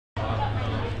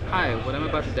Hi, what I'm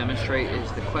about to demonstrate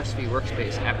is the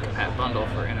vWorkspace AppCompat bundle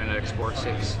for Internet Explorer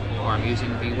 6, where I'm using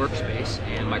vWorkspace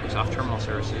and Microsoft Terminal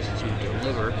Services to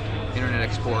deliver Internet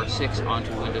Explorer 6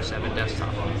 onto Windows 7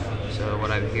 desktop. So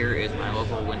what I have here is my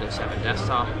local Windows 7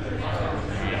 desktop,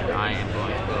 and I am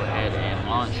going to go ahead and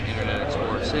launch Internet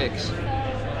Explorer 6.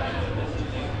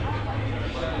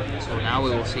 So now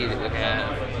we will see that we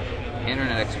have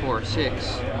Internet Explorer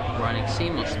 6 running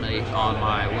seamlessly on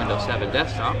my Windows 7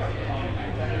 desktop.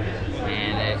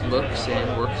 And it looks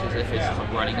and works as if it's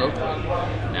running locally.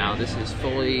 Now this is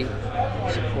fully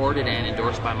supported and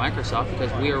endorsed by Microsoft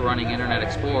because we are running Internet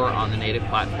Explorer on the native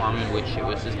platform in which it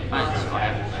was designed. So I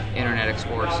have Internet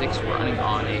Explorer 6 running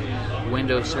on a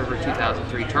Windows Server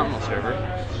 2003 terminal server.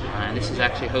 And this is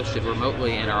actually hosted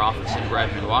remotely in our office in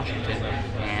Redmond, Washington.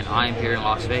 And I'm here in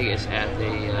Las Vegas at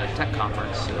the tech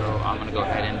conference, so I'm going to go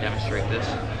ahead and demonstrate this.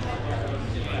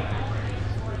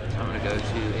 I'm going to go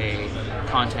to a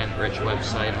content-rich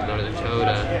website. I'll go to the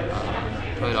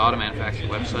Toyota Auto Manufacturing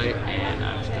website, and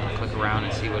I'm just going to click around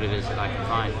and see what it is that I can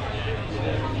find.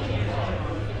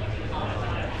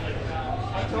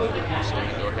 I'm just going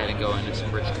to go ahead and go into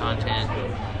some rich content.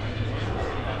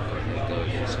 Go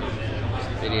into some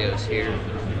videos here.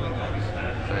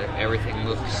 But everything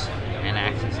looks and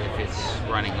acts as if it's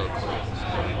running locally.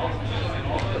 So,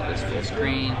 put this full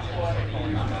screen,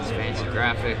 it's fancy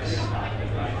graphics.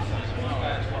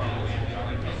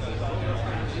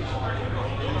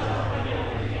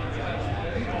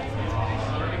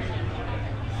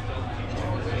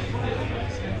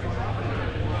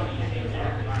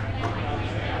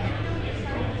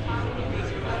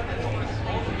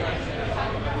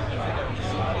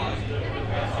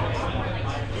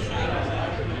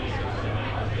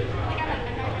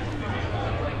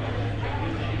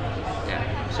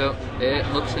 So it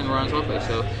looks and runs locally.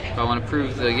 So if I want to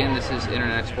prove that, again, this is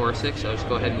Internet Explorer 6, I'll just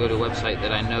go ahead and go to a website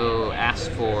that I know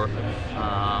asks for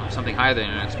something higher than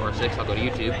Internet Explorer 6. I'll go to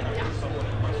YouTube.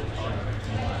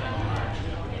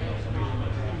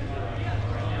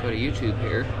 Go to YouTube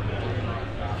here.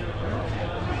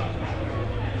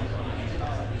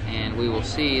 And we will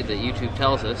see that YouTube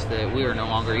tells us that we are no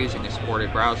longer using a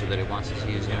supported browser, that it wants us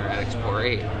to use Internet Explorer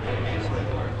 8.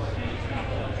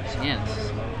 So again,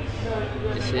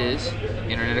 this is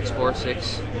Internet Explorer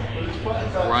 6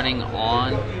 running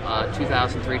on a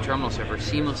 2003 terminal server,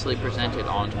 seamlessly presented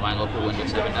onto my local Windows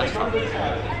 7 desktop.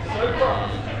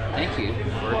 Thank you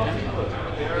for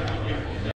attending.